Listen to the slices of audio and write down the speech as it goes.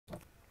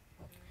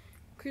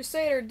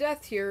Crusaider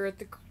Death here at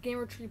the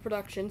Gamer Tree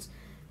Productions,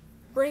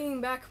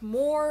 bringing back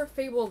more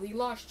Fable: The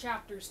Lost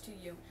Chapters to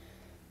you.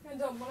 And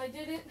when I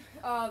did it,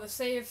 the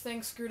save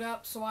thing screwed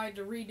up, so I had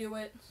to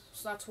redo it.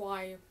 So that's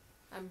why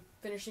I'm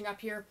finishing up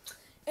here.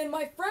 And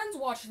my friends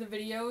watched the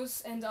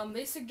videos, and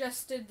they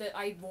suggested that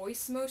I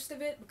voice most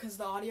of it because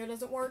the audio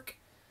doesn't work.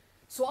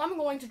 So I'm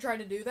going to try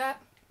to do that.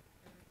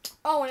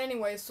 Oh, and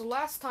anyway, so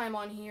last time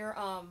on here,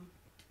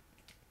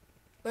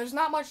 there's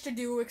not much to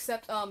do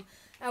except,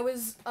 I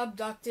was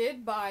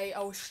abducted by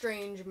a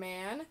strange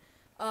man.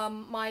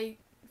 My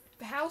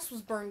house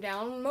was burned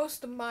down.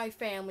 Most of my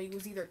family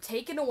was either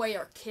taken away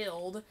or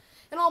killed.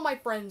 And all my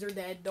friends are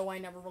dead, though I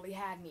never really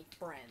had any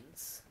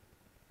friends.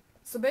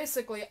 So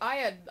basically, I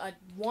had a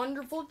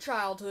wonderful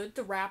childhood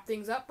to wrap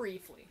things up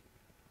briefly.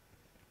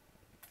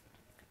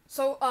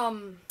 So,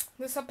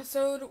 this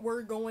episode,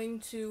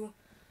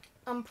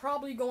 I'm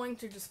probably going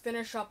to just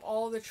finish up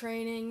all the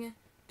training,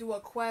 do a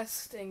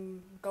quest,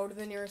 and go to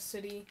the nearest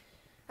city.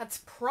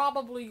 That's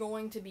probably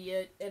going to be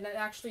it, and it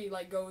actually,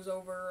 goes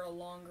over a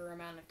longer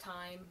amount of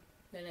time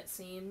than it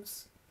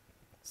seems.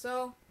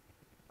 So,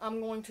 I'm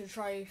going to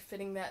try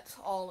fitting that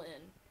all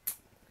in.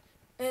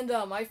 And,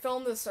 I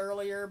filmed this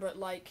earlier, but,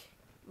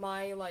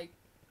 my,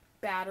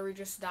 battery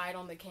just died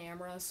on the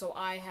camera, so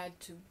I had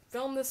to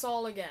film this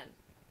all again.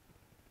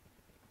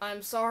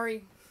 I'm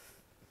sorry.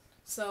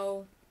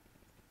 So,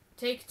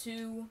 take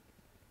 2.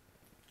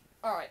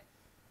 Alright.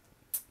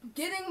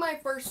 Getting my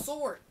first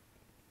sword.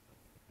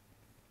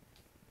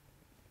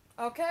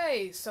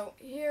 Okay, so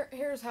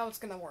here's how it's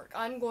gonna work.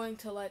 I'm going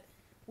to let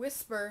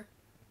Whisper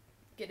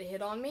get a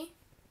hit on me.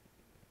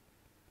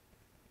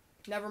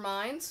 Never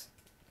mind.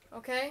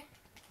 Okay.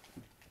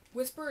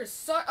 Whisper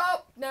is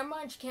oh, never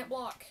mind, she can't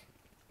block.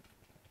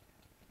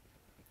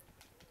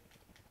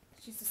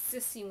 She's a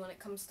sissy when it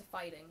comes to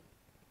fighting.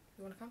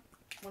 You wanna come?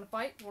 Wanna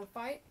fight? You wanna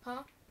fight?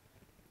 Huh?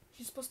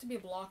 She's supposed to be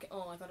blocking.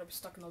 Oh, I thought I was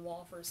stuck in the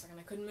wall for a second.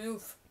 I couldn't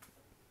move.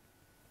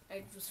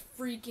 I was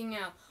freaking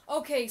out.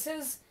 Okay, it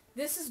says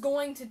this is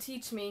going to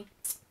teach me.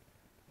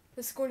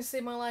 This is going to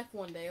save my life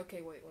one day.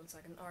 Okay, wait 1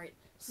 second. Alright.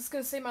 So this is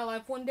going to save my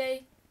life one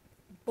day.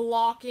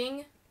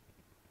 Blocking.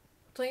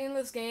 Playing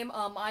this game,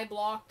 I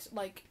blocked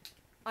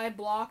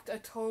a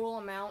total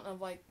amount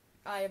of,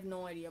 I have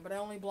no idea, but I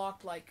only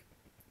blocked,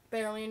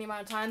 barely any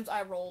amount of times.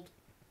 I rolled.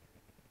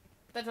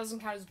 That doesn't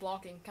count as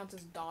blocking. It counts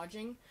as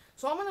dodging.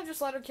 So I'm going to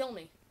just let her kill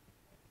me.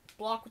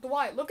 Block with the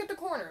Y. Look at the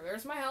corner.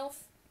 There's my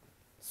health.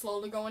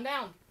 Slowly going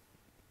down.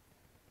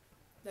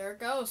 There it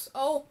goes.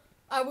 Oh,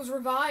 I was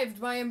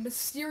revived by a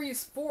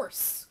mysterious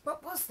force.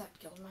 What was that,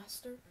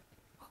 Guildmaster?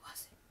 What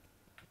was it?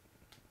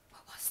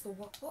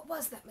 What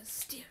was that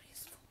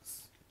mysterious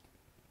force?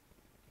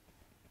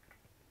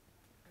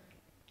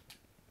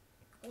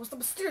 What was the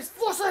mysterious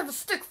force? I have a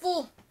stick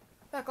full.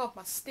 Back off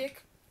my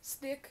stick.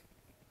 Stick.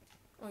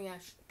 Oh yeah, I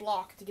should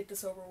block to get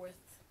this over with.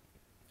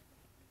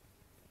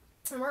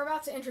 And we're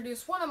about to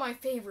introduce one of my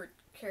favorite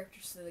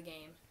characters to the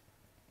game.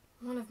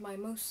 One of my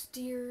most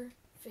dear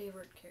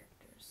favorite characters.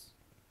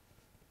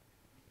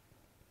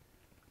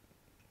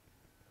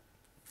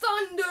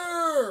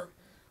 Thunder!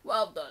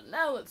 Well done.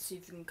 Now let's see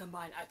if you can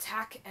combine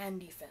attack and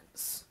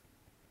defense.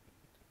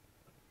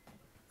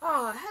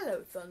 Ah,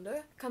 hello,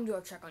 Thunder. Come to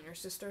a check on your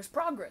sister's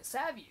progress,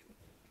 have you?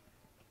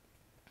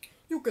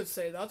 You could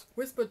say that.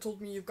 Whisper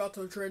told me you've got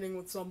her training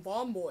with some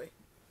farm boy.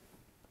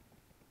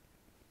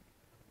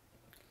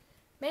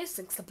 Mace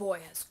thinks the boy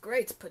has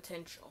great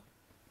potential.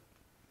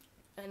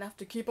 Enough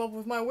to keep up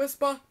with my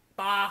Whisper?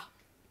 Bah!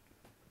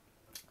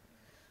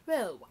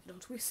 Well, why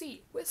don't we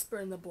see? Whisper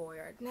and the boy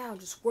are now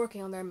just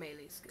working on their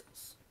melee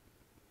skills.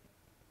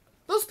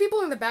 Those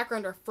people in the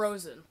background are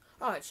frozen.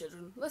 Alright,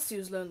 children, let's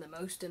use learn the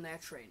most in their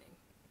training.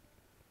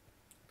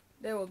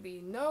 There will be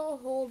no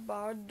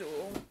hold-barred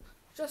duel,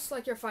 just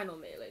like your final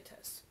melee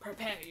test.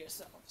 Prepare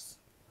yourselves.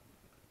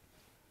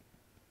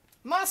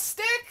 My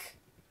stick!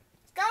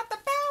 It's got the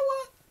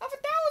power of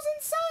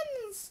 1,000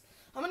 suns!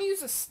 I'm gonna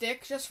use a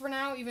stick just for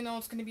now, even though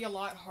it's gonna be a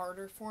lot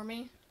harder for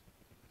me.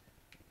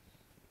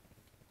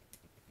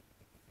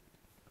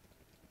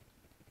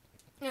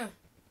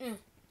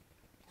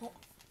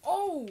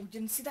 Oh,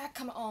 didn't see that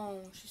coming.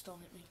 Oh, she still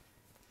hit me.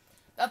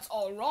 That's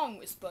all wrong,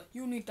 Whisper.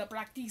 You need to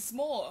practice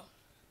more.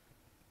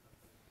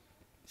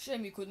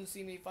 Shame you couldn't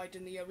see me fight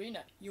in the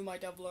arena. You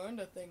might have learned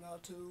a thing or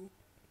two.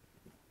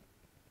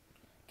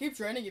 Keep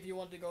training if you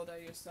want to go there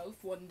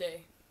yourself one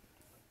day.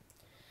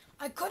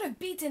 I could have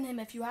beaten him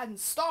if you hadn't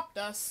stopped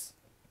us.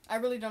 I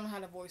really don't know how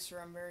to voice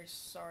her. I'm very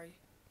sorry.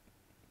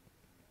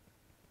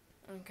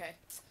 Okay.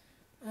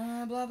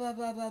 Blah, blah,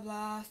 blah, blah,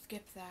 blah.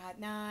 Skip that.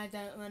 Nah, I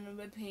don't want to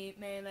repeat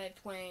melee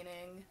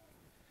training.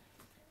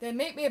 Then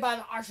meet me by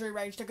the archery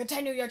range to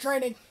continue your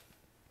training.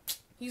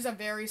 He's a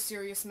very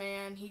serious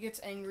man. He gets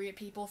angry at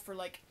people for,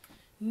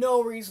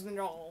 no reason at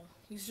all.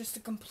 He's just a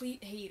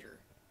complete hater.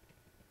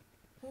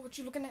 Oh, what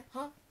you looking at?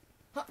 Huh?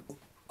 Huh?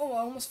 Oh, I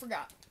almost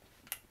forgot.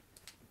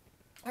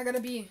 I gotta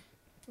be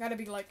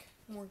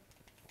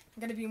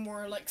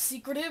more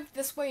secretive.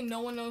 This way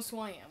no one knows who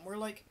I am. We're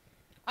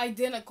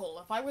Identical.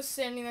 If I was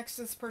standing next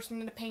to this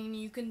person in a painting,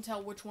 you couldn't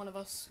tell which one of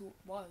us who it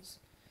was.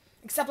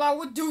 Except I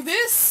would do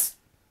this!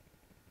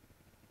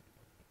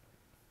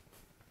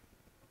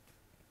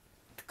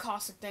 The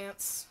Cossack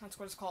dance. That's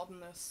what it's called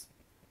in this.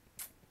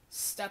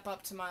 Step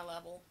up to my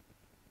level.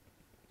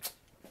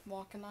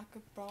 Walking like a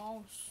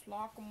boss.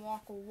 Walking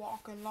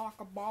like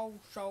a boss.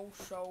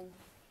 So.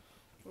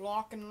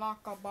 Locking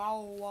like a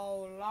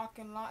bow.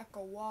 Locking like a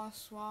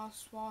wasp.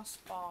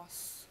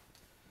 Boss.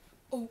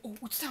 Oh,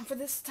 it's time for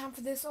this.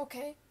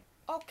 Okay.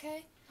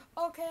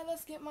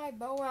 Let's get my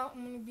bow out.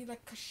 I'm gonna be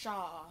like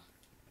Kasha.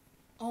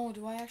 Oh,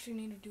 do I actually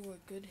need to do a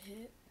good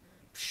hit?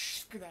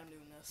 Screw that, I'm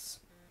doing this.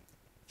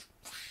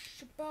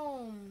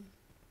 Shaboom.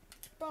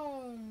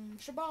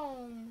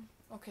 Shaboom.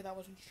 Okay, that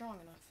wasn't strong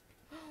enough.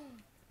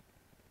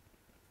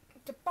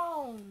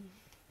 Shaboom.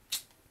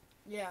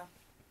 Yeah.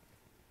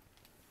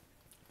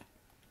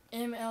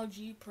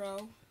 MLG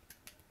Pro.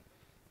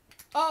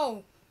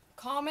 Oh,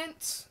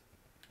 comment.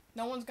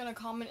 No one's gonna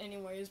comment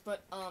anyways,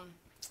 but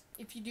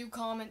if you do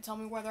comment, tell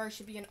me whether I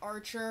should be an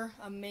archer,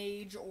 a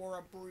mage, or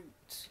a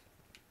brute.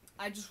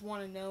 I just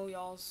want to know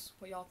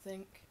what y'all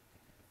think.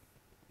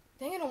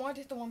 Dang it, I wanted to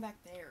hit the one back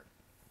there.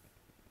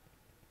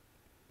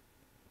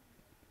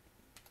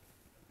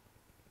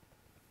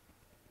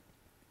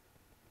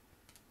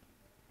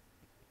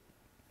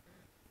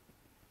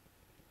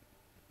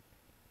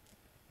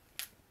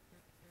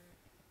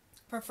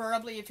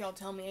 Preferably if y'all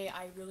tell me, hey,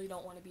 I really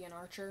don't want to be an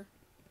archer.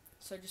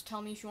 So just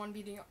tell me if you want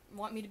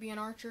me to be an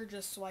archer,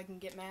 just so I can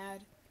get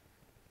mad.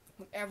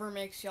 Whatever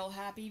makes y'all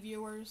happy,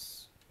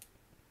 viewers,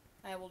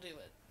 I will do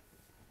it.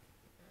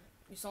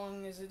 As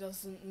long as it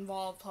doesn't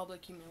involve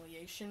public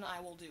humiliation, I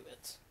will do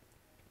it.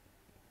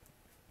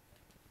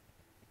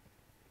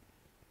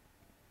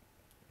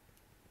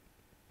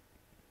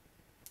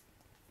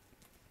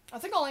 I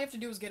think all I have to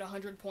do is get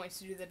 100 points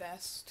to do the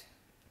best.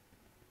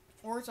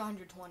 Or it's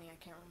 120, I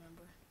can't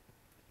remember.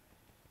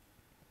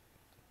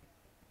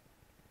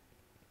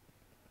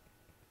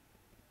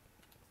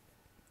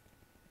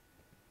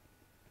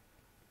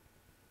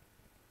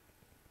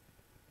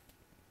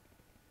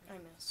 I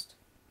missed.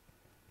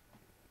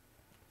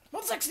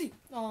 160!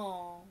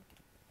 Oh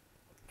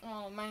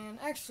man,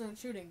 excellent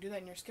shooting. Do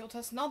that in your skill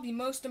test and I'll be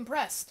most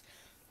impressed.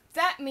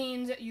 That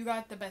means that you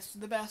got the best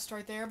of the best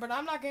right there, but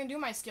I'm not gonna do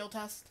my skill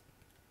test.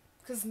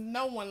 Because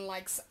no one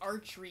likes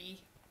archery.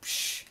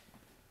 Psh.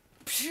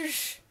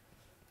 Psh.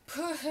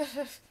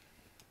 Psh.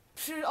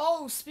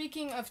 Oh,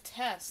 speaking of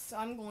tests,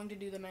 I'm going to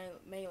do the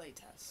melee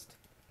test.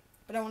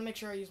 But I want to make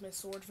sure I use my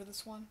sword for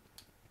this one.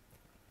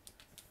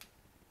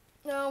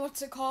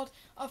 What's it called?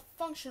 A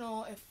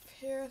functional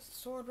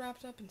sword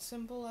wrapped up in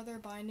simple leather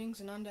bindings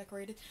and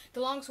undecorated.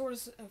 The longsword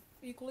is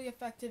equally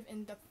effective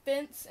in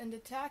defense and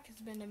attack, has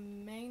been a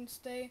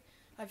mainstay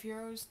of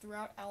heroes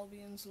throughout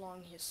Albion's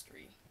long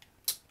history.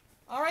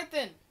 Alright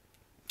then.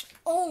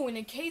 Oh, and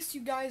in case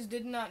you guys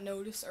did not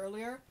notice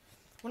earlier,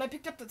 when I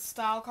picked up the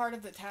style card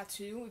of the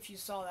tattoo, if you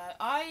saw that,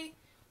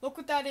 look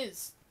what that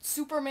is.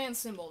 Superman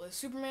symbol. The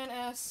Superman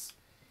S.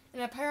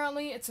 And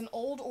apparently it's an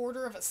old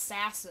order of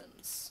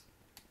assassins.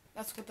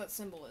 That's what that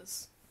symbol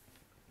is.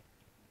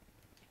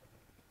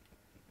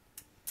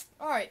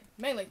 Alright,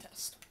 melee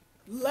test.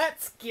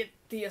 Let's get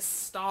this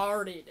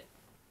started.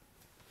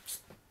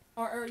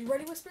 Are you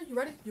ready, Whisper? You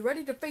ready? You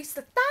ready to face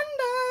the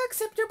thunder?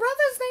 Except your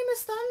brother's name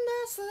is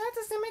Thunder, so that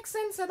doesn't make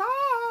sense at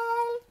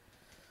all.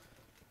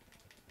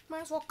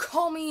 Might as well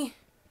call me.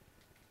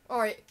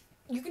 Alright,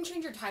 you can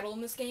change your title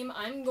in this game.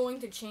 I'm going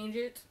to change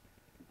it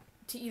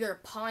to either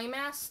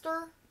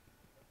Piemaster.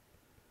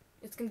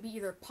 It's going to be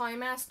either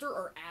Piemaster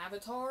or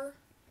Avatar.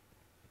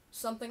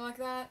 Something like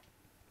that.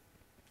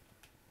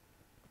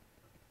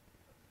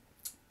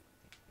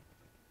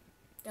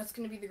 That's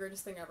going to be the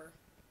greatest thing ever.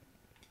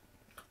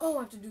 Oh,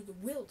 I have to do the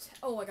will test.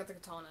 Oh, I got the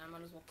katana. I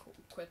might as well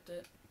equip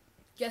it.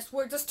 Guess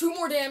what? Just 2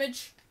 more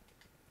damage.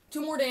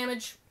 2 more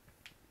damage.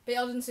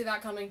 Bale didn't see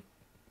that coming.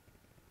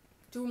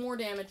 2 more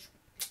damage.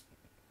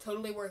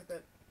 Totally worth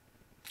it.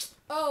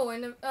 Oh,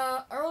 and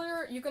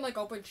earlier you can like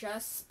open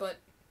chests, but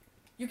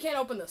you can't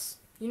open this.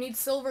 You need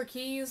silver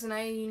keys, and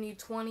you need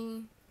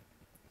 20.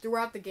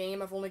 Throughout the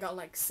game, I've only got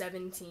like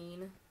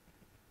 17.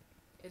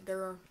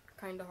 They're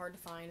kind of hard to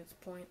find. It's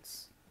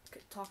points.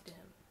 Talk to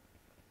him.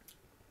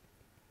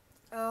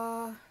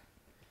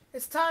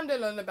 It's time to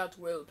learn about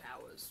will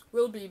powers.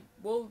 We'll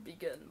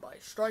begin by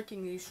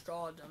striking these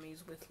straw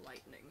dummies with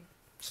lightning.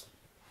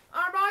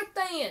 Alright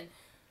then!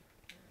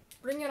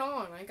 Bring it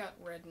on. I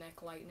got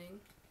redneck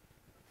lightning.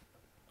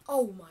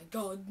 Oh my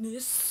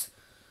goodness.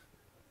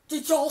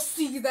 Did y'all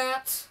see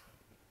that?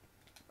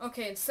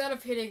 Okay, instead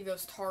of hitting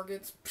those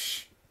targets,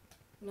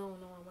 no,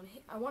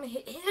 I wanna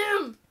hit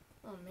him!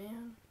 Oh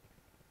man.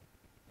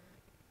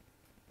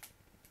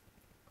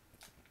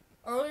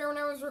 Earlier when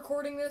I was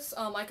recording this,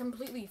 I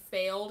completely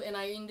failed, and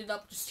I ended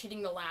up just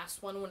hitting the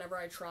last one whenever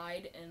I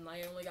tried, and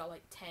I only got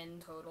like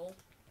 10 total.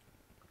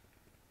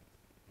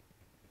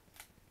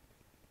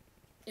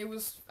 It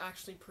was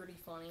actually pretty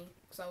funny,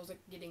 because I was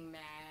like getting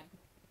mad,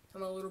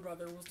 and my little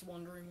brother was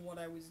wondering what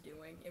I was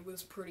doing. It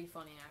was pretty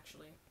funny,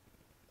 actually.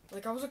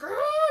 Like, I was like,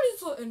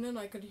 and then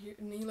I could hear,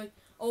 and he, like,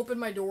 opened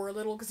my door a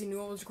little because he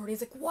knew I was recording.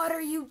 He's like, what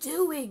are you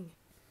doing?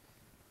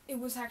 It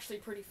was actually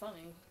pretty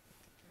funny.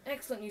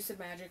 Excellent use of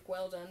magic.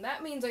 Well done.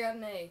 That means I got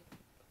an A+.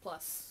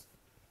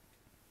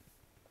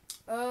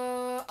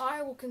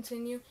 I will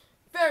continue.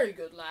 Very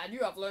good, lad.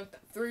 You have learnt the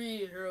 3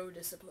 hero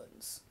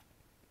disciplines.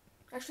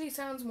 Actually, it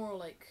sounds more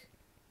like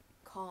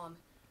calm.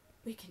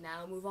 We can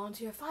now move on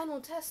to your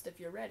final test if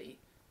you're ready.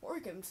 Or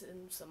we can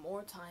spend some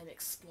more time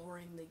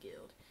exploring the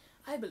guild.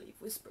 I believe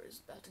Whisper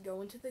is about to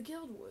go into the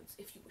guild woods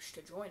if you wish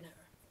to join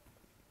her.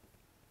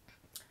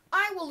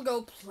 I will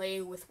go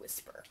play with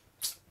Whisper.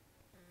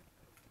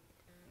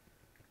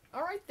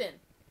 Alright then.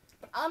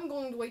 But I'm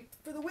going to wait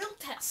for the will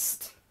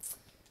test.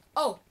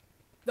 Oh,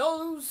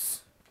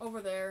 those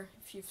over there,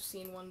 if you've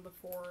seen one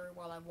before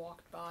while I've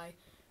walked by,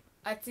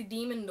 that's a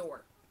demon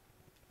door.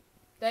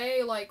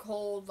 They, like,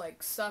 hold,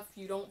 like, stuff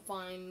you don't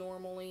find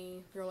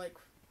normally. They're, like,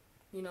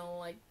 you know,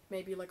 like,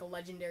 maybe, like, a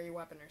legendary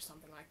weapon or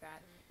something like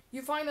that.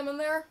 You find them in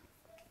there.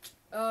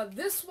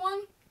 This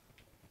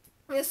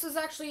is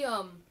actually,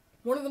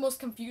 one of the most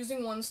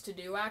confusing ones to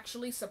do,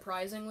 actually,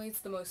 surprisingly. It's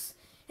the most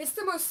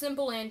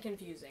simple and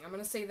confusing. I'm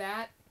gonna say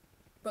that.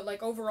 But,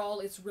 like,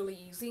 overall, it's really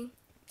easy.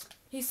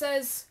 He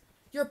says,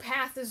 your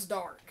path is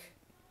dark.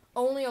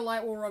 Only a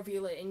light will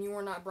reveal it, and you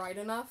are not bright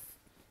enough.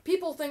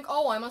 People think,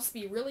 oh, I must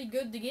be really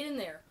good to get in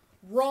there.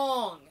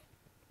 Wrong.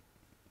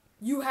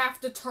 You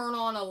have to turn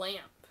on a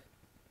lamp.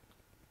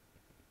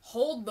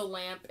 Hold the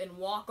lamp and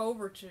walk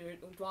over to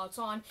it while it's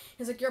on.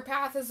 He's like, your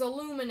path is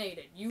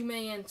illuminated. You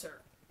may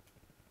enter.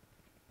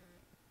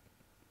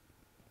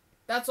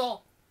 That's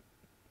all.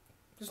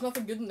 There's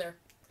nothing good in there.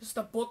 Just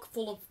a book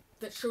full of,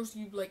 that shows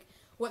you, like,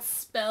 what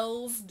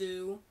spells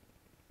do.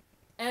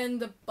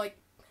 And the, like,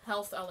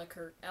 health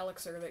elixir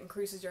that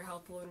increases your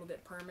health a little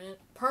bit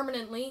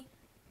permanently.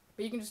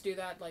 But you can just do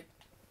that, like,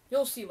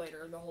 you'll see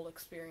later, the whole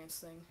experience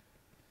thing.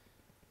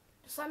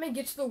 Just let me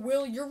get to the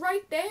will. You're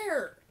right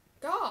there.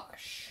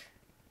 Gosh.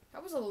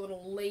 That was a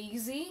little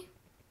lazy.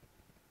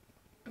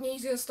 Yeah,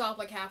 he's gonna stop,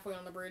 like, halfway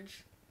on the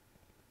bridge.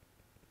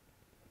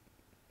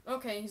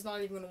 Okay, he's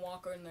not even gonna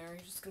walk in there.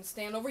 He's just gonna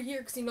stand over here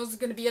because he knows there's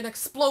gonna be an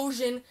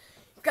explosion.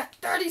 You've got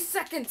 30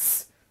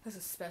 seconds. That's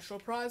a special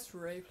prize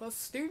for A+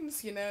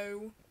 students, you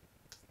know.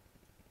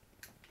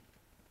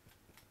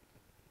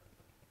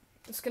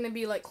 It's gonna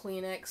be like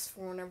Kleenex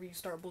for whenever you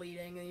start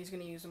bleeding, and he's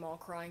gonna use them all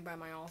crying by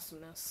my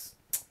awesomeness.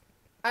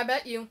 I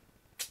bet you.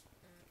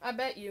 I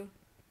bet you.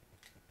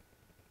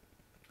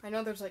 I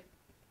know there's like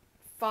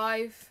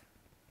 5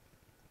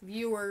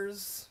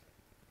 viewers.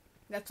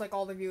 That's like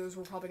all the viewers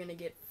we're probably gonna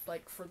get,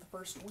 like, for the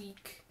first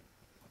week.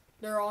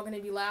 They're all gonna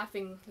be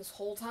laughing this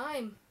whole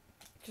time.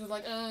 Cause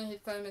like,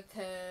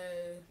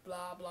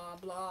 blah blah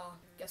blah.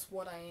 Guess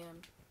what I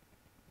am.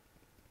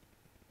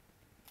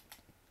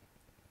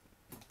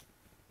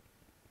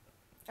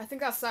 I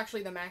think that's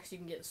actually the max you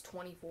can get is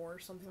 24 or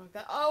something like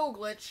that. Oh,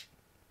 glitch.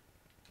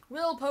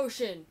 Will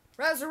potion.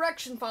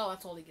 Resurrection file.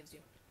 That's all he gives you.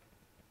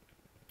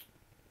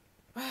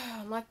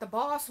 Like the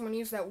boss, I'm gonna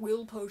use that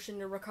will potion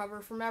to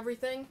recover from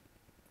everything.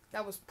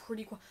 That was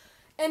pretty cool.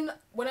 And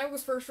when I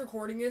was first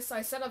recording this,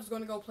 I said I was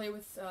going to go play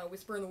with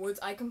Whisper in the Woods.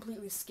 I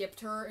completely skipped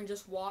her and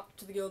just walked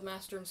to the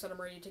Guildmaster and said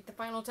I'm ready to take the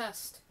final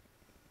test.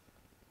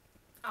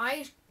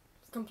 I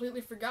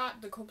completely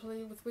forgot to go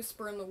play with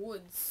Whisper in the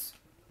Woods.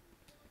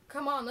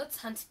 Come on, let's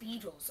hunt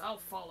beetles. I'll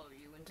follow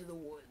you into the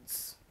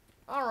woods.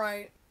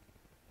 Alright.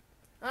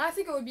 I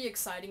think it would be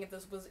exciting if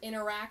this was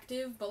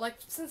interactive, but, like,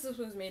 since this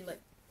was made,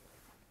 like,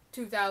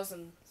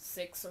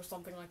 2006 or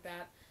something like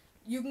that,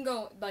 you can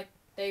go, like,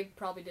 they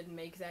probably didn't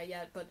make that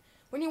yet, but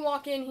when you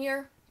walk in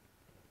here,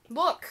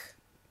 look!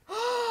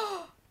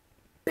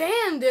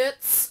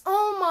 Bandits!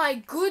 Oh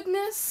my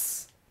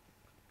goodness!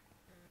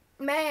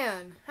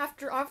 Man, I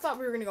thought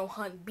we were gonna go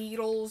hunt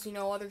beetles, you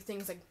know, other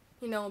things like,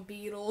 you know,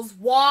 beetles,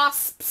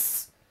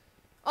 wasps!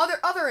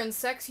 Other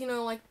insects, you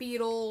know, like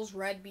beetles,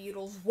 red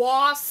beetles,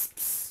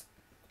 wasps!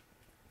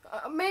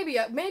 Maybe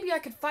I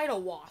could fight a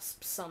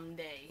wasp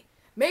someday.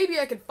 Maybe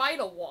I could fight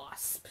a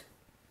wasp.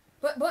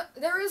 But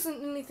there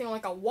isn't anything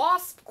like a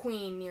wasp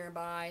queen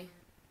nearby.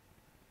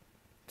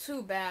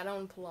 Too bad. I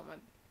don't pull up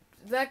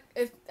my...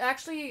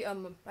 Actually, I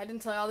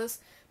didn't tell you all this,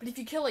 but if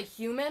you kill a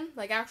human,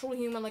 like actual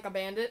human, like a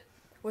bandit,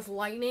 with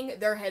lightning,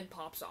 their head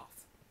pops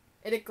off.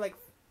 It like,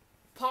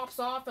 pops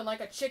off, and like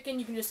a chicken,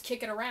 you can just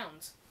kick it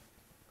around.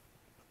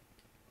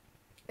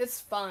 It's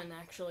fun,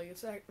 actually.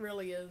 It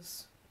really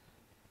is.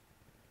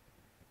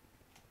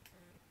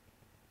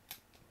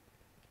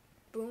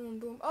 Boom,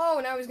 boom. Oh,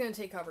 now he's gonna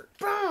take cover.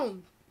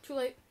 Boom! Too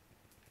late.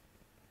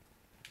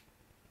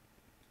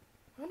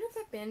 I wonder if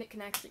that bandit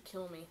can actually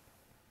kill me.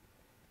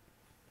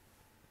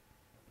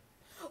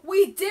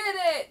 We did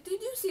it!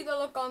 Did you see the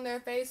look on their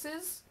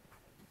faces?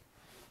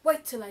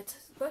 Wait till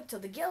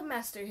the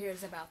Guildmaster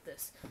hears about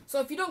this.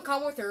 So if you don't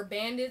come with her,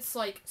 bandits,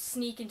 like,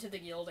 sneak into the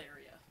guild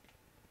area.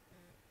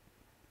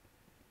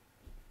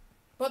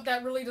 But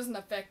that really doesn't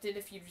affect it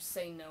if you just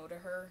say no to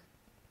her.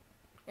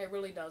 It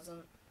really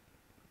doesn't.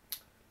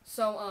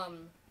 So,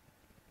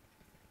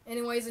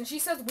 Anyways, and she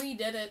says we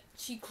did it.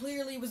 She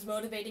clearly was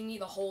motivating me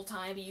the whole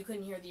time, but you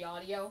couldn't hear the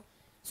audio.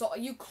 So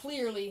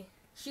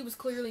she was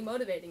clearly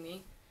motivating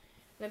me.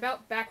 And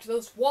about back to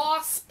those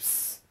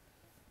wasps.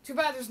 Too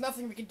bad there's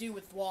nothing we could do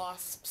with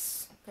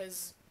wasps.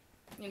 Because,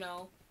 you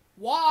know,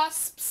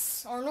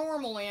 wasps are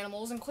normal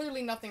animals, and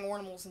clearly nothing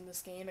animals in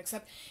this game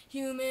except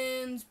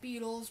humans,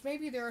 beetles.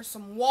 Maybe there are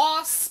some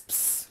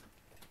wasps.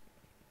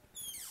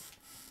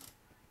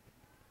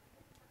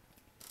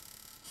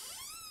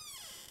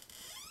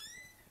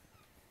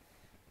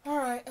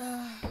 Alright,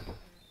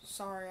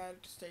 sorry, I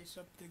had to say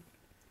something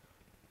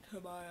to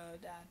my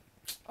dad.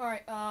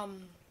 Alright,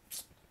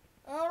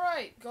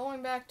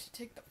 going back to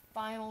take the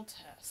final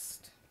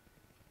test.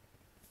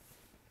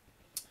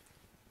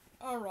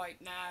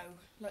 Alright, now,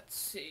 let's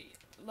see.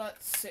 Oh,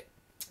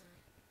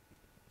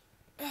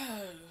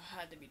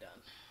 had to be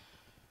done.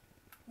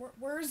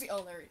 Where is the,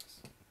 oh, there he is.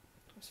 I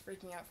was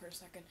freaking out for a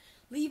second.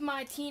 Leave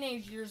my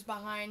teenage years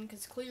behind,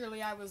 because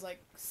clearly I was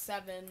like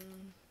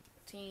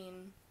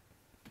 17.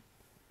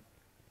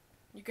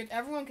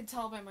 Everyone could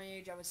tell by my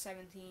age I was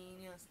 17,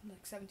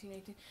 like 17,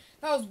 18.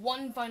 That was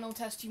one final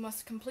test you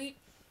must complete.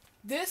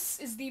 This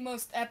is the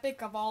most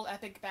epic of all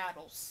epic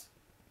battles.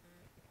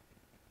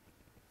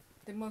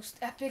 The most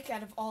epic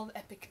out of all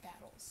epic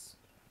battles.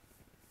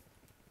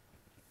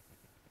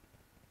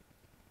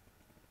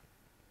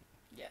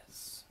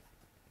 Yes.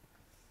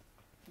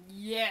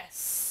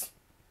 Yes!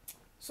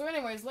 So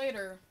anyways,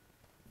 later,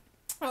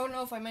 I don't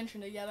know if I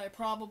mentioned it yet, I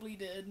probably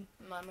did,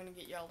 and I'm gonna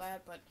get yelled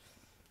at, but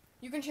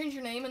you can change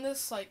your name in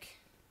this, like,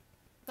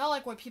 not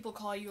like what people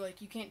call you,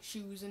 like, you can't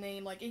choose a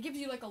name, like, it gives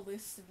you, like, a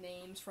list of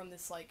names from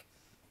this, like,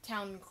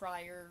 town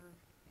crier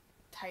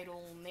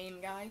title name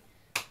guy.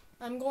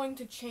 I'm going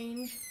to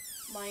change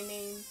my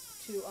name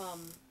to,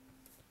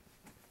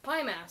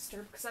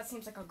 Piemaster, because that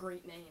seems like a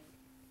great name.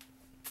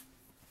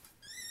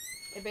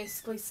 It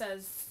basically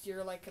says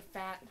you're, like, a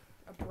fat,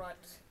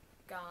 abrupt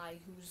guy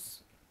who's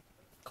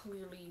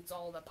clearly eats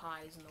all the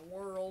pies in the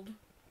world.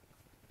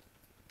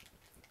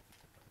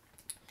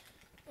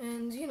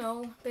 And, you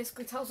know,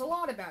 basically tells a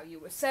lot about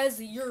you. It says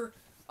that you're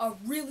a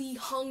really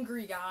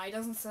hungry guy. It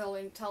doesn't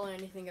tell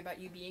anything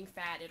about you being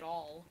fat at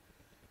all.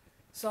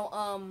 So,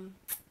 oh,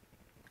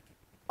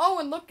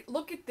 and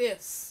look at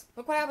this.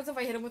 Look what happens if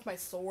I hit him with my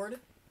sword.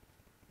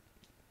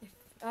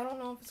 I don't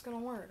know if it's gonna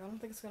work. I don't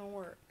think it's gonna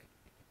work.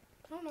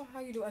 I don't know how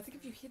you do it. I think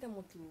if you hit them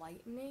with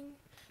lightning...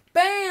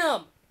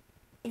 BAM!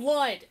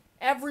 Blood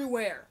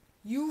everywhere.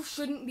 You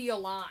shouldn't be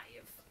alive.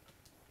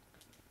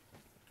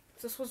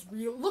 This was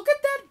real. Look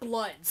at that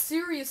blood.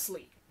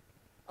 Seriously.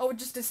 Oh, it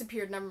just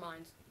disappeared. Never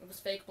mind. It was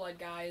fake blood,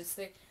 guys.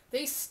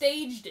 They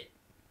staged it.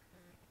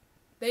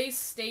 They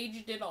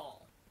staged it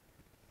all.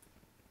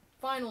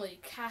 Finally,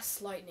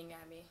 cast lightning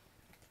at me.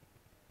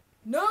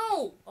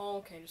 No! Oh,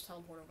 okay. Just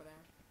teleport over there.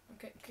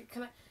 Okay.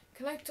 Can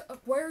I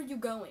where are you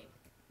going?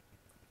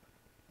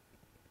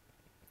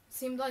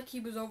 Seemed like he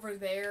was over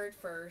there at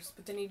first,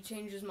 but then he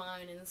changed his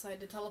mind and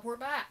decided to teleport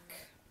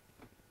back.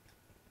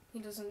 He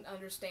doesn't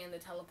understand the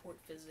teleport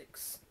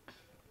physics.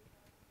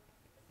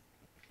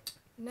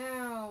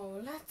 Now,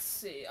 let's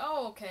see.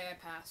 Oh, okay, I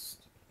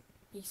passed.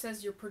 He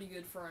says you're pretty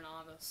good for a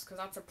novice, because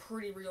that's a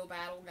pretty real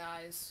battle,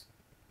 guys.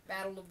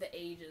 Battle of the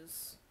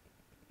ages.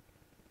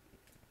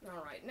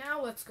 Alright,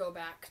 now let's go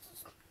back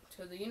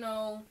to the,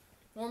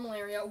 normal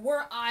area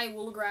where I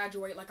will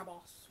graduate like a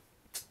boss.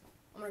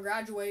 I'm gonna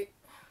graduate.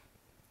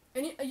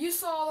 And you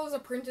saw all those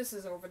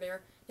apprentices over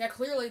there. Yeah,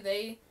 clearly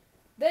they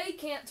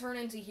can't turn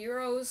into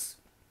heroes.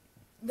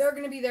 They're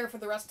gonna be there for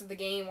the rest of the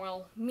game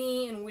while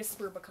me and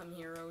Whisper become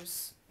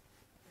heroes.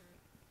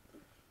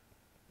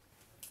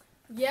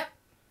 Yep.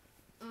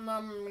 I'm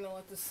gonna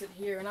let this sit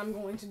here and I'm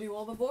going to do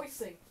all the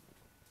voicing.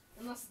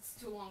 Unless it's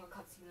too long a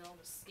cutscene, then I'll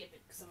just skip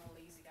it because I'm a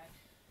lazy guy.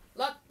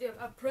 Let the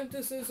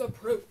apprentices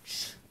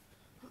approach.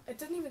 It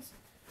doesn't even...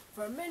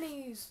 For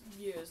many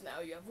years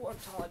now, you have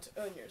worked hard to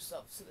earn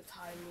yourself to the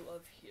title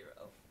of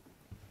hero.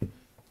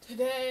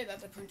 Today,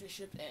 that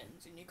apprenticeship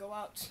ends, and you go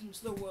out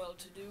into the world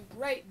to do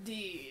great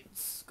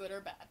deeds, good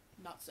or bad,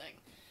 not saying.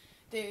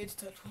 Deeds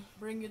that will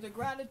bring you the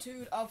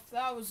gratitude of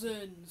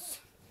thousands,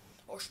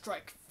 or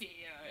strike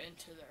fear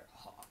into their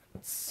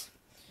hearts.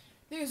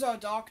 These are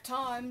dark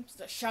times,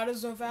 the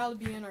shadows of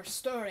Albion are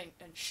stirring,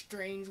 and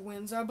strange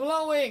winds are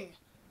blowing.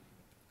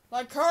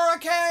 Like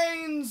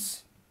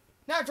hurricanes!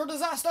 Natural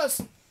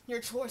disasters! Your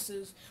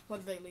choices,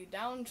 whether they lead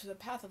down to the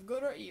path of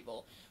good or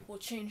evil, will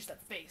change the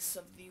face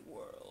of the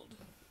world.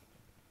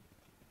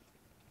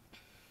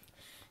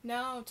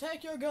 Now,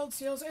 take your guild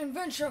seals and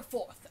venture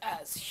forth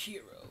as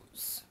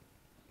heroes.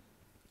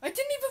 I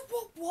didn't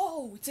even...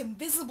 Whoa! It's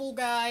invisible,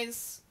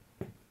 guys!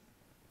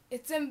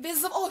 It's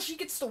invisible. Oh, she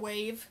gets to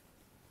wave.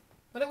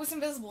 But it was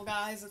invisible,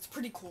 guys. It's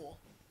pretty cool.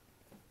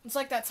 It's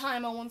like that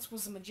time I once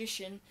was a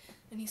magician,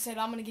 and he said,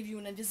 I'm gonna give you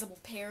an invisible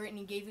parrot, and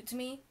he gave it to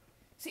me.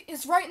 See,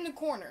 it's right in the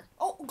corner.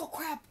 Oh,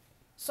 crap.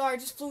 Sorry, I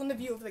just flew in the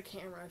view of the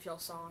camera if y'all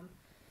saw him.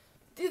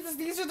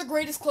 These are the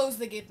greatest clothes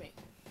they give me.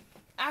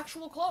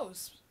 Actual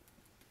clothes.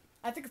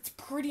 I think it's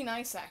pretty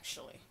nice,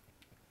 actually.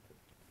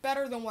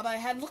 better than what I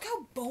had. Look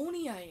how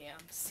bony I am.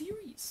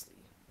 Seriously.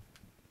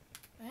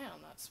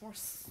 Damn, that's more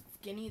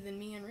skinny than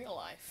me in real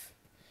life.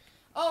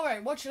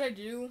 Alright, what should I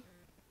do?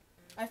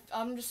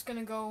 I'm just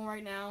gonna go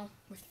right now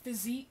with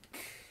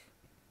physique.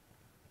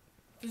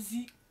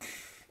 Physique.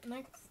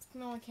 And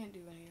no, I can't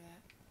do any of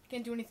that.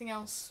 Can't do anything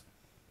else.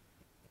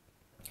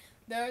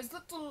 There's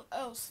little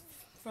else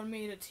for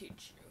me to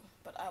teach you,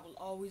 but I will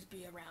always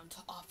be around to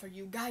offer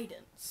you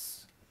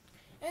guidance.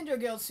 And your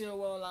guild seal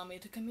will allow me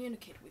to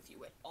communicate with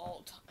you at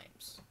all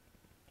times.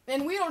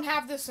 And we don't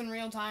have this in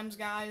real times,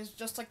 guys,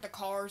 just like the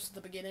cars at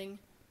the beginning.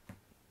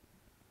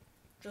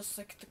 Just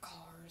like the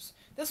cars.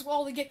 This is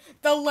all we get.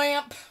 The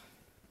lamp!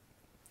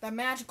 The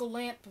magical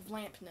lamp of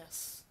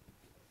lampness.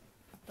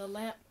 The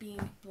lamp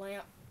being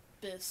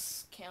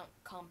lampus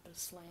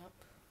compass lamp.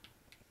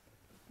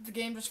 The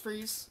game just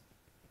freeze.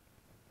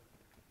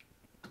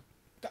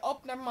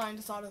 Oh, never mind,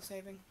 it's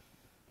auto-saving.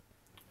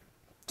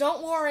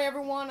 Don't worry,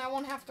 everyone, I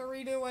won't have to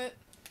redo it.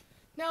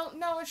 No,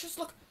 it's just,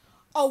 look,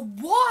 a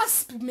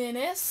wasp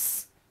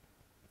menace?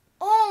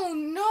 Oh,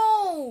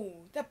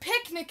 no! The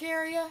picnic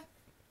area?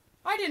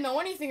 I didn't know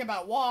anything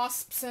about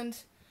wasps, and,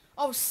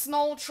 oh,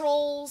 snow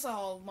trolls,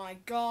 oh my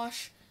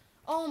gosh.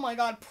 Oh my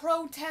god,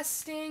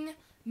 protesting,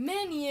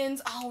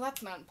 minions, oh,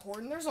 that's not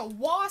important. There's a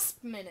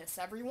wasp menace,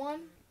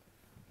 everyone.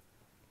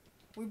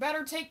 We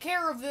better take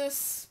care of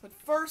this, but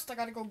first I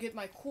gotta go get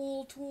my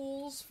cool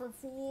tools for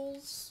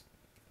fools.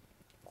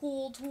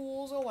 Cool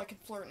tools. Oh, I can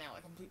flirt now.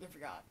 I completely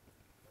forgot.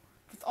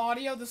 With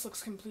audio, this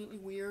looks completely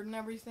weird and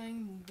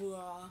everything.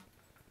 Blah.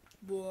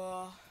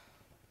 Blah.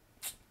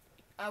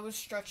 I was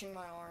stretching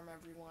my arm,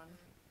 everyone.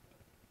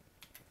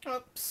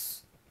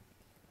 Oops.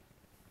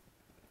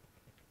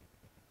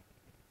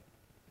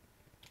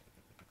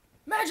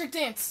 Magic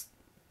dance!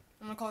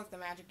 I'm gonna call it the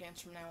magic dance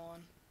from now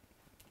on.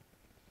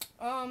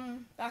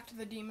 Back to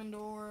the demon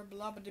door,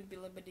 blah-ba-dee,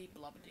 blah-ba-dee,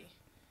 blah-ba-dee.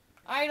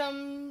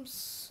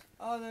 Items,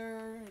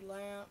 other,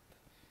 lamp,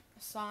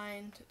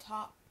 assigned to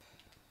top,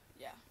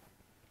 yeah.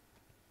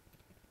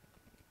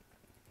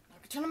 I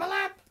can turn on my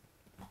lamp!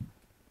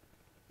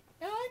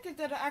 Yeah, I like it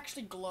that it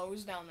actually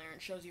glows down there and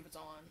shows you if it's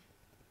on.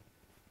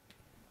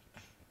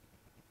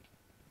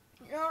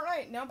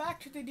 Alright, now back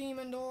to the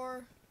demon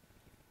door.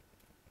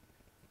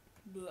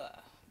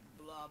 Blah,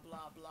 blah,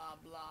 blah, blah,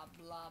 blah,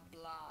 blah,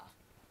 blah.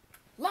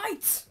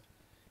 Lights!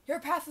 Your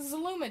path is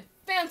illumined.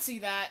 Fancy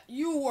that.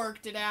 You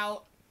worked it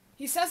out.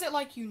 He says it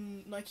like he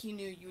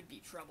knew you would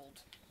be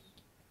troubled.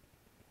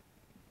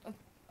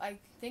 I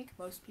think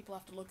most people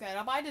have to look that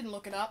up. I didn't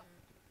look it up.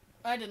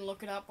 I didn't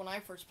look it up when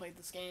I first played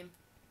this game.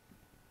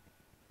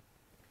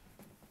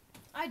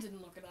 I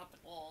didn't look it up at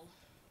all.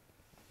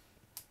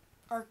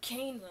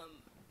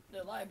 Arcanum.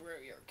 The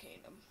library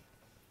Arcanum.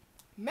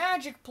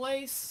 Magic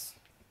place.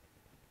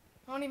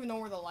 I don't even know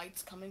where the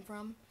light's coming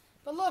from.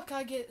 But look,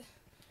 I get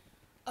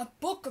a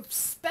book of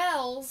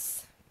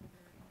spells.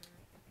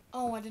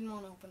 Oh, I didn't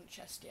want to open the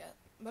chest yet.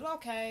 But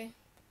okay.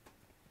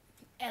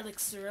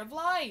 Elixir of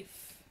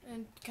life.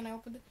 And can I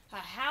open it? A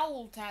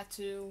howl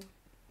tattoo.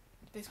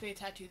 Basically a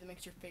tattoo that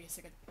makes your face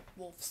like a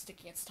wolf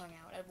sticking its tongue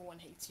out. Everyone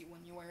hates you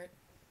when you wear it.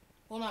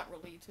 Well, not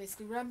really. It's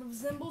basically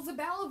resembles a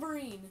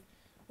ballerine.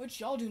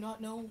 Which y'all do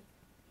not know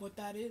what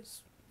that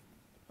is.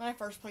 When I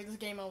first played this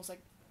game, I was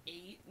like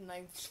 8. And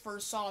I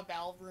first saw a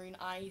ballerine.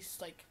 I,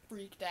 like,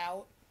 freaked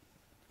out.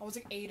 I was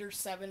like 8 or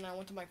 7, and I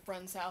went to my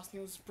friend's house, and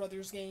it was his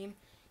brother's game.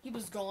 He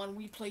was gone.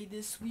 We played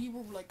this. We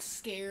were, like,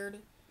 scared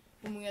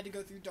when we had to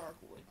go through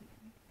Darkwood.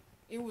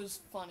 It was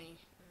funny.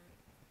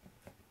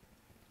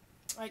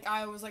 Like,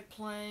 I was, like,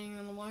 playing,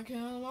 and I'm like,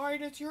 oh,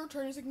 alright, it's your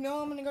turn. He's like,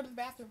 no, I'm gonna go to the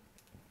bathroom.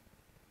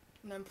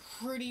 And I'm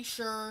pretty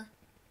sure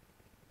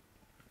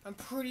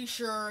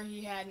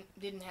he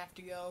didn't have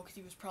to go, because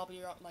he was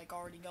probably, like,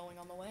 already going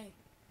on the way.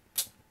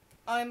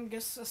 I'm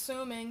just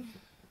assuming.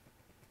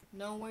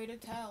 No way to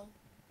tell.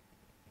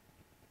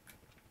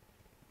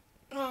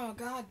 Oh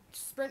god,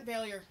 sprint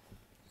failure.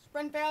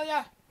 Sprint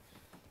failure!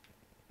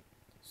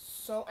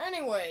 So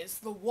anyways,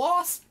 the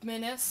Wasp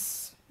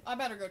menace. I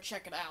better go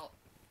check it out.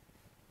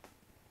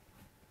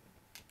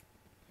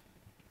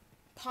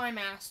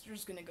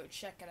 Piemaster's gonna go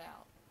check it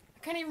out. I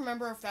can't even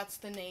remember if that's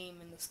the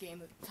name in this game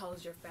that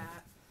tells you're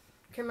fat.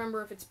 I can't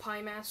remember if it's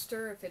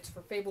Piemaster, if it's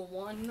for Fable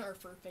 1 or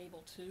for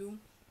Fable 2.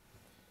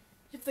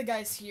 If the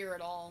guy's here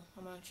at all,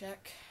 I'm gonna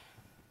check.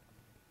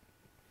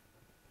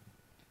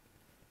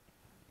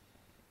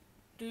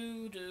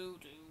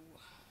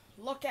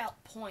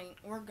 Lookout point.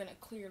 We're gonna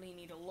clearly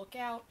need a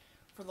lookout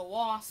for the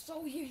Wasps.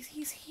 Oh,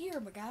 he's here,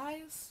 but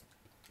guys.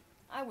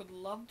 I would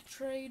love to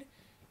trade.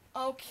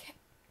 Okay.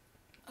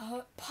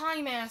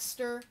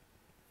 Piemaster.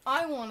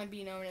 I want to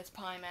be known as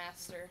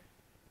Piemaster.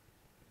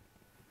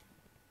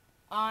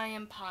 I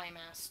am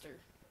Piemaster.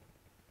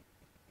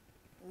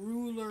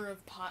 Ruler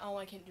of Oh,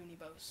 I can't do any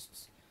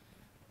boasts.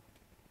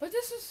 But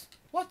this is...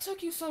 What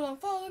took you so long?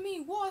 Follow me.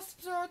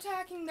 Wasps are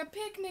attacking the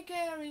picnic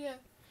area.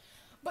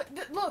 But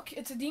look,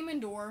 it's a demon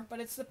door, but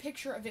it's the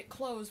picture of it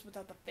closed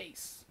without the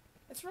face.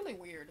 It's really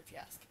weird, if you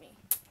ask me.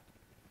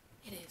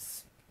 It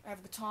is. I have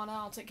a katana.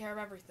 I'll take care of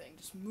everything.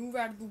 Just move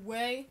out of the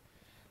way.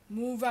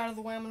 Move out of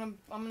the way. I'm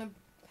gonna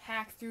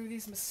hack through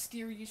these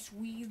mysterious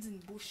weeds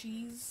and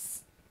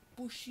bushes.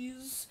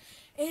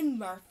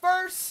 And our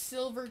first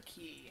silver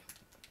key.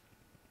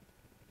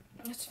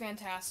 It's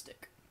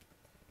fantastic.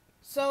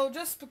 So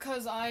just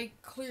because I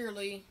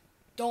clearly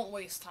don't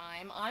waste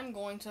time, I'm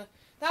going to...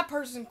 That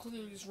person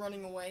clearly is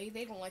running away.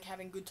 They don't like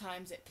having good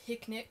times at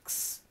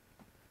picnics.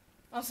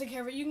 I'll take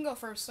care of it. You can go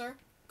first, sir.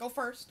 Go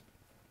first.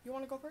 You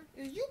want to go first?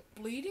 Is you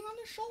bleeding on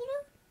the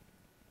shoulder?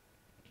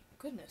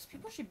 Goodness,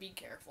 people should be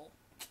careful.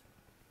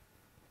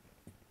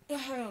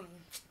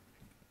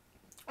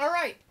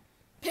 Alright.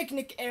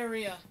 Picnic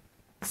area.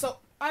 So,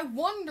 I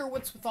wonder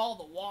what's with all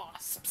the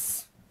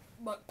wasps.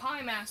 But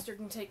Piemaster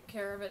can take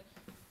care of it.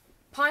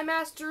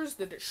 Piemaster's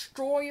the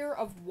destroyer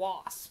of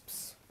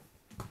wasps.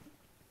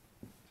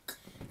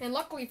 And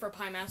luckily for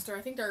Piemaster,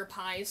 I think there are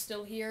pies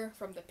still here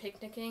from the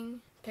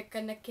picnicking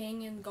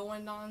and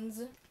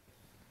going-ons.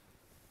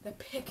 The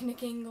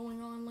picnicking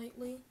going on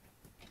lately.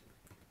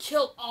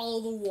 Kill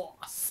all the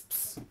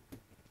wasps.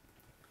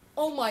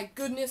 Oh my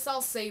goodness,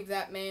 I'll save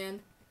that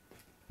man.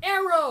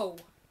 Arrow!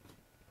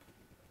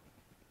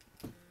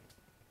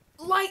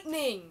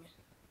 Lightning!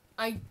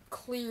 I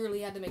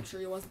clearly had to make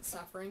sure he wasn't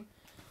suffering.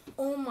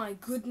 Oh my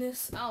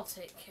goodness, I'll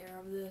take care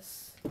of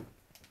this.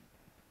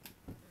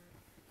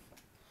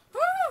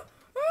 Ah!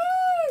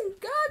 Ah!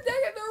 God dang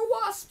it, there are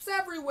wasps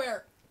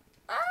everywhere!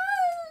 Ah!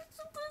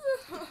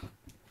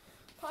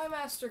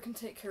 Piemaster can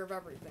take care of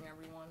everything,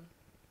 everyone.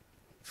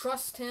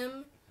 Trust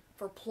him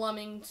for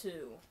plumbing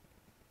too.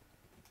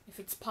 If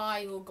it's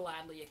pie, he'll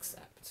gladly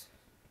accept.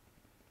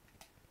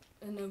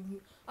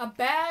 And a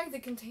bag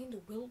that contained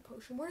a will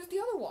potion. Where's the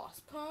other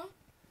wasp, huh?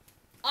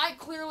 I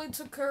clearly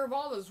took care of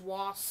all those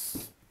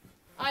wasps.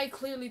 I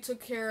clearly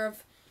took care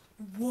of...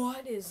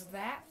 What is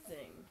that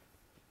thing?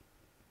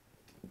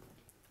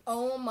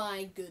 Oh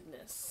my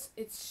goodness.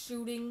 It's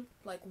shooting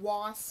like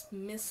wasp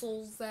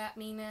missiles at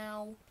me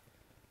now.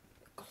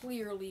 It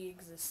clearly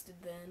existed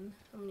then.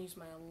 I'm gonna use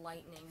my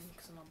lightning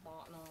because I'm a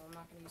bot. No, I'm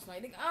not gonna use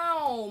lightning.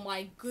 Oh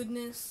my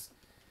goodness.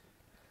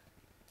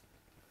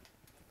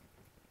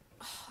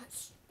 Oh,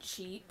 it's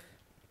cheap.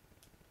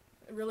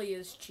 It really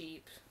is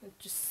cheap. It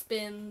just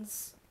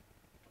spins.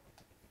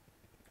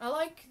 I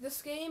like,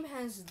 this game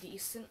has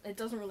decent, it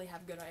doesn't really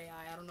have good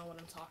AI, I don't know what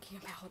I'm talking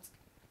about.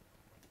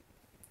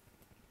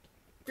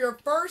 Your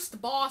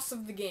first boss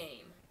of the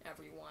game,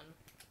 everyone.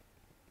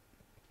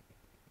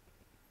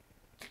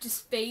 It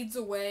just fades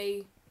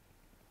away.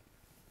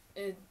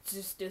 It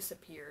just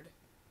disappeared.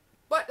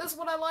 But that's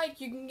what I like,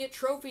 you can get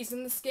trophies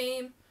in this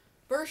game.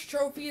 First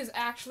trophy is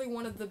actually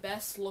one of the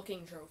best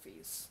looking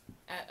trophies.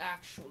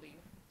 Actually,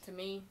 to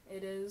me,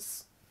 it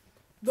is.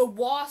 The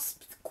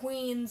Wasp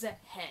Queen's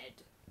head.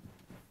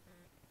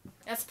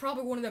 That's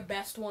probably one of the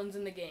best ones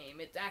in the game.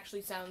 It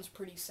actually sounds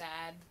pretty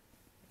sad.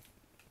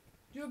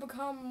 You have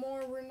become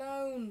more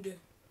renowned.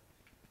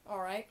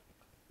 Alright.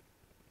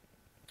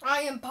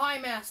 I am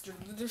Piemaster,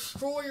 the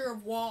destroyer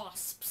of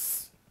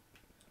wasps.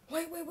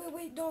 Wait.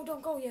 No,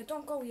 don't go yet.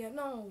 Don't go yet.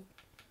 No.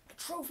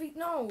 Trophy.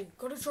 No.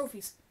 Go to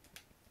trophies.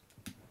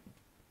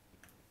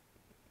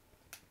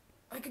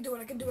 I can do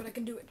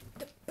it.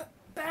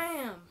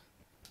 Bam!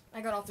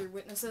 I got all 3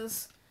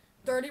 witnesses.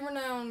 30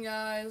 renown,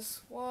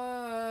 guys.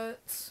 What?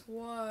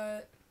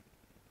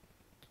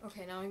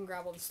 Okay, now I can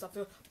grab all this stuff.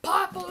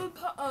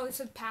 Oh, it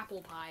said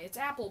papple pie. It's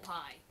apple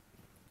pie.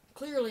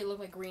 Clearly it looked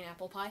like green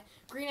apple pie.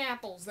 Green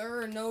apples. There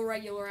are no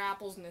regular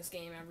apples in this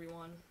game,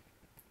 everyone.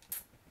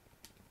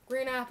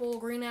 Green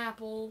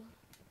apple.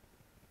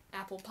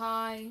 Apple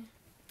pie.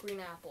 Green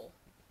apple.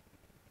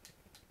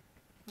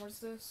 What's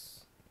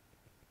this?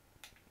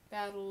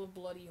 Battle of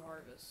Bloody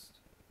Harvest.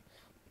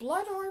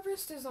 Blood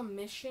Harvest is a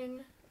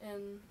mission,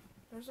 and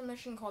there's a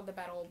mission called the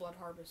Battle of Blood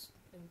Harvest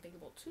in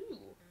Fable 2.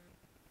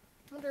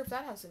 I wonder if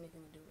that has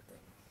anything to do with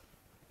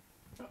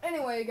it.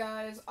 Anyway,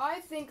 guys,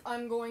 I think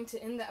I'm going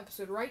to end the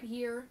episode right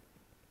here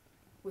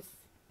with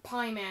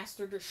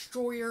Piemaster,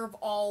 destroyer of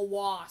all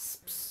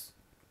wasps.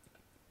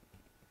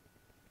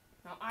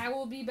 Now, I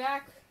will be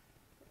back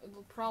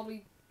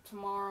probably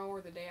tomorrow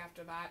or the day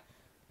after that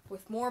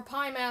with more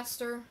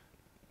Piemaster.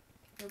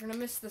 You're gonna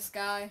miss this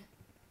guy.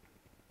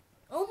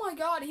 Oh my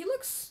god, he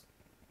looks...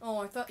 Oh,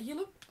 I thought he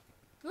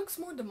looks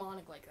more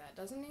demonic like that,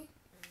 doesn't he?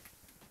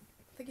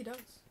 I think he does.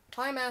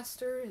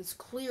 Piemaster has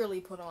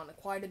clearly put on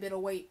quite a bit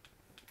of weight.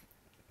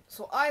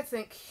 So I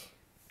think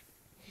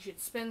he should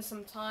spend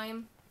some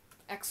time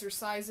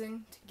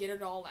exercising to get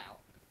it all out.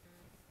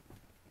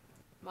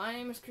 My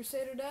name is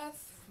Crusaider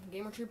Death from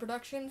Gamer Tree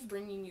Productions,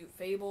 bringing you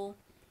Fable,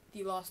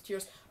 The Lost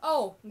Tears.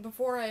 Oh,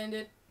 before I end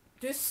it,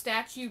 this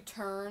statue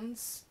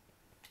turns.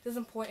 It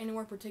doesn't point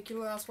anywhere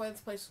particular, that's why this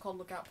place is called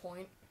Lookout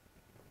Point.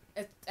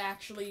 It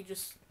actually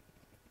just...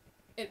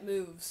 it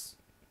moves.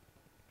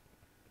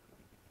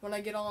 When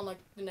I get on, like,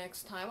 the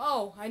next time.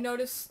 Oh, I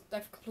noticed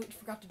I completely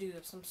forgot to do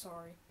this, I'm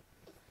sorry.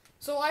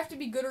 So I have to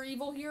be good or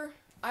evil here?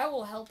 I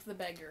will help the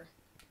beggar.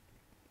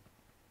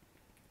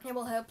 I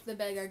will help the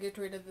beggar get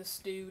rid of this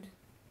dude.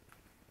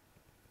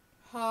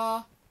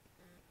 Ha.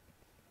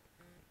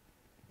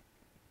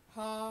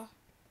 Ha.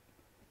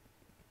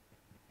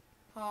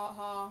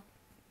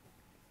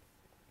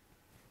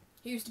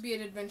 He used to be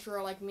an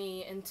adventurer like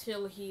me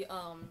until he,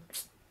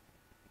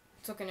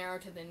 took an arrow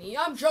to the knee.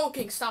 I'm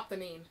joking! Stop the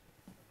meme.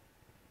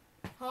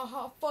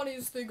 Haha,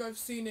 funniest thing I've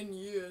seen in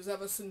years,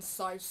 ever since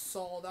I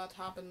saw that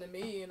happen to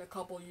me a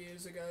couple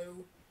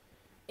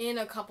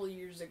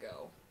years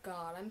ago.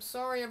 God, I'm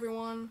sorry,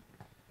 everyone.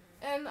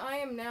 And I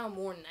am now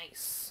more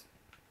nice.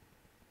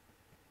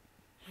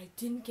 I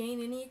didn't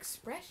gain any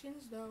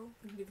expressions, though.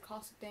 We can do the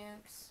Cossack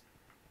dance.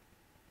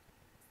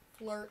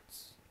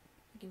 Flirts.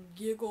 You can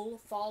giggle,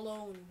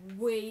 follow, and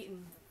wait,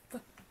 and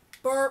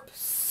burp.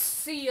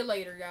 See you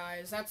later,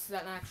 guys. That's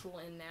an actual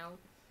end now.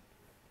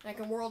 I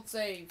can world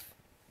save.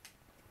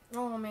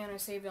 Oh man, I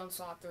saved on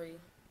slot 3.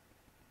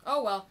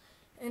 Oh well.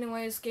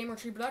 Anyways, Gamer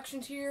Tree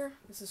Productions here.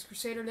 This is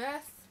Crusaider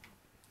Death.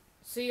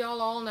 See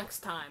y'all all next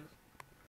time.